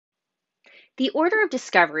The order of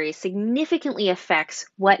discovery significantly affects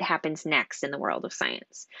what happens next in the world of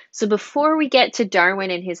science. So, before we get to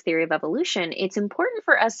Darwin and his theory of evolution, it's important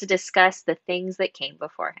for us to discuss the things that came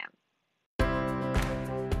before him.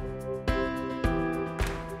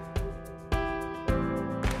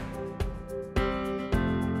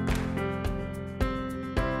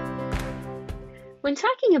 When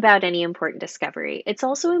talking about any important discovery, it's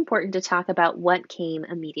also important to talk about what came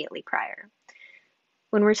immediately prior.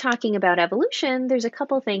 When we're talking about evolution, there's a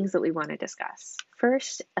couple things that we want to discuss.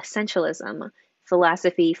 First, essentialism,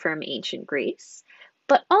 philosophy from ancient Greece,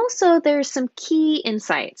 but also there's some key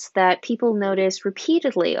insights that people notice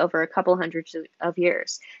repeatedly over a couple hundreds of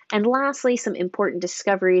years. And lastly, some important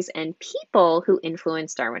discoveries and people who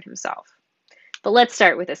influenced Darwin himself. But let's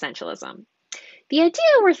start with essentialism. The idea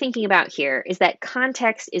we're thinking about here is that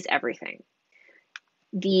context is everything.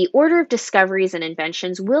 The order of discoveries and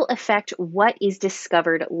inventions will affect what is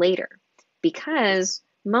discovered later, because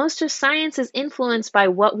most of science is influenced by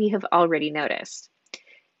what we have already noticed.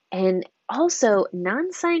 And also,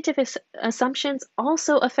 non-scientific assumptions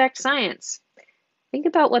also affect science. Think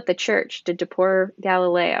about what the church did to poor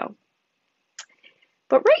Galileo.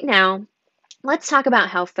 But right now, let's talk about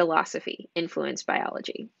how philosophy influenced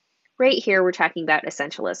biology. Right here, we're talking about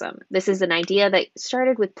essentialism. This is an idea that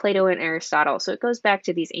started with Plato and Aristotle, so it goes back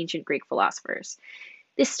to these ancient Greek philosophers.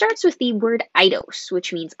 This starts with the word eidos,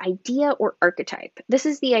 which means idea or archetype. This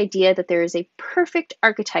is the idea that there is a perfect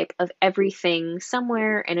archetype of everything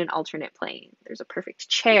somewhere in an alternate plane. There's a perfect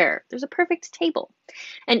chair, there's a perfect table.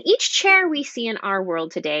 And each chair we see in our world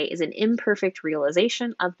today is an imperfect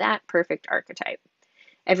realization of that perfect archetype.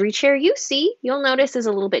 Every chair you see, you'll notice, is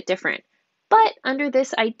a little bit different. But under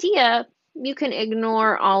this idea, you can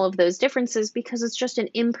ignore all of those differences because it's just an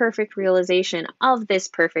imperfect realization of this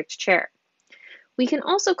perfect chair. We can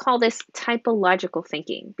also call this typological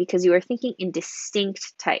thinking because you are thinking in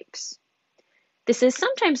distinct types. This is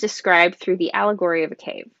sometimes described through the allegory of a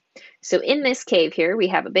cave. So in this cave here, we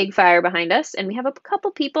have a big fire behind us and we have a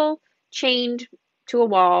couple people chained to a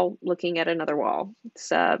wall looking at another wall.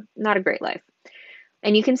 It's not a great life.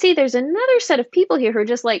 And you can see there's another set of people here who are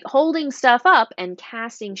just like holding stuff up and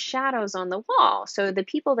casting shadows on the wall. So the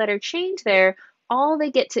people that are chained there, all they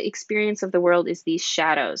get to experience of the world is these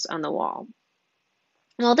shadows on the wall.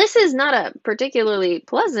 Well, this is not a particularly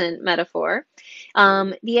pleasant metaphor.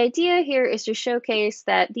 The idea here is to showcase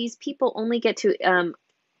that these people only get to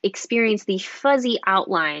experience the fuzzy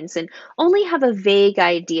outlines and only have a vague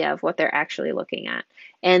idea of what they're actually looking at.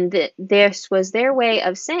 And this was their way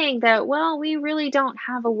of saying that, well, we really don't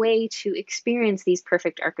have a way to experience these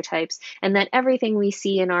perfect archetypes, and that everything we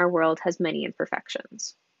see in our world has many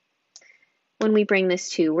imperfections. When we bring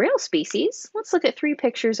this to real species, let's look at 3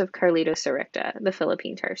 pictures of Carlitos erecta, the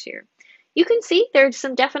Philippine tarsier. You can see there's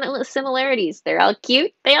some definite similarities. They're all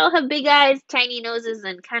cute. They all have big eyes, tiny noses,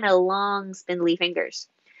 and kind of long, spindly fingers.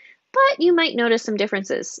 But you might notice some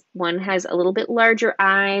differences. One has a little bit larger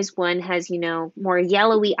eyes, one has, more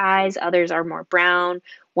yellowy eyes, others are more brown,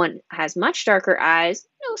 one has much darker eyes,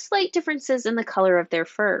 slight differences in the color of their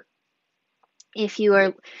fur. If you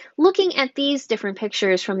are looking at these different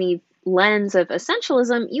pictures from the lens of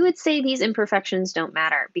essentialism, you would say these imperfections don't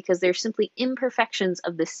matter because they're simply imperfections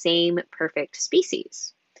of the same perfect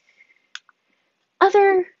species.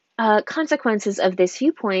 Other consequences of this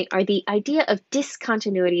viewpoint are the idea of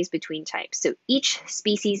discontinuities between types. So each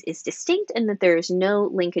species is distinct and that there is no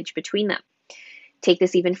linkage between them. Take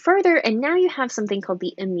this even further, and now you have something called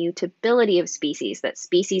the immutability of species, that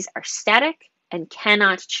species are static and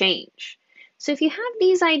cannot change. So if you have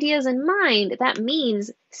these ideas in mind, that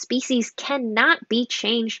means species cannot be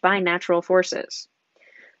changed by natural forces.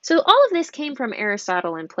 So all of this came from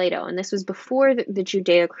Aristotle and Plato, and this was before the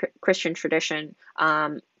Judeo-Christian tradition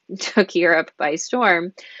took Europe by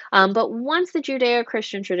storm. But once the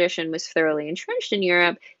Judeo-Christian tradition was thoroughly entrenched in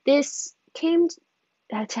Europe, this came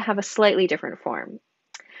to have a slightly different form.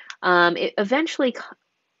 It eventually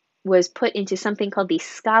was put into something called the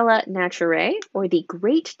Scala Naturae, or the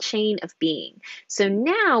Great Chain of Being. So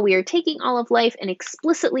now we are taking all of life and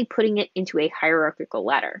explicitly putting it into a hierarchical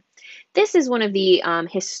ladder. This is one of the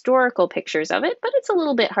historical pictures of it, but it's a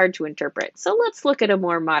little bit hard to interpret. So let's look at a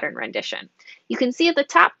more modern rendition. You can see at the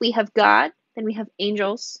top we have God, then we have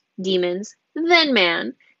angels, demons, then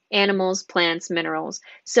man, animals, plants, minerals.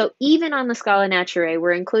 So even on the Scala Naturae,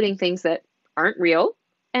 we're including things that aren't real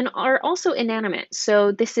and are also inanimate.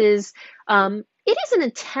 So this is, it is an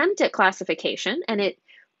attempt at classification, and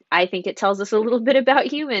I think it tells us a little bit about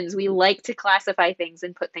humans. We like to classify things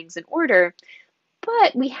and put things in order,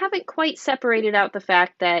 but we haven't quite separated out the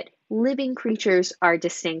fact that living creatures are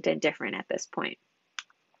distinct and different at this point.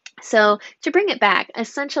 So, to bring it back,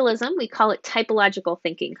 essentialism, we call it typological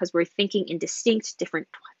thinking because we're thinking in distinct different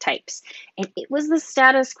types. And it was the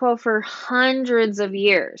status quo for hundreds of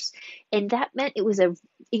years. And that meant it was an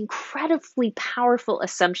incredibly powerful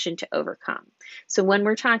assumption to overcome. So, when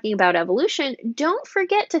we're talking about evolution, don't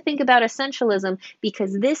forget to think about essentialism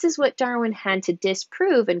because this is what Darwin had to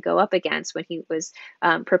disprove and go up against when he was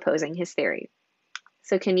proposing his theory.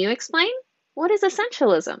 So, can you explain? What is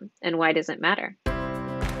essentialism and why does it matter?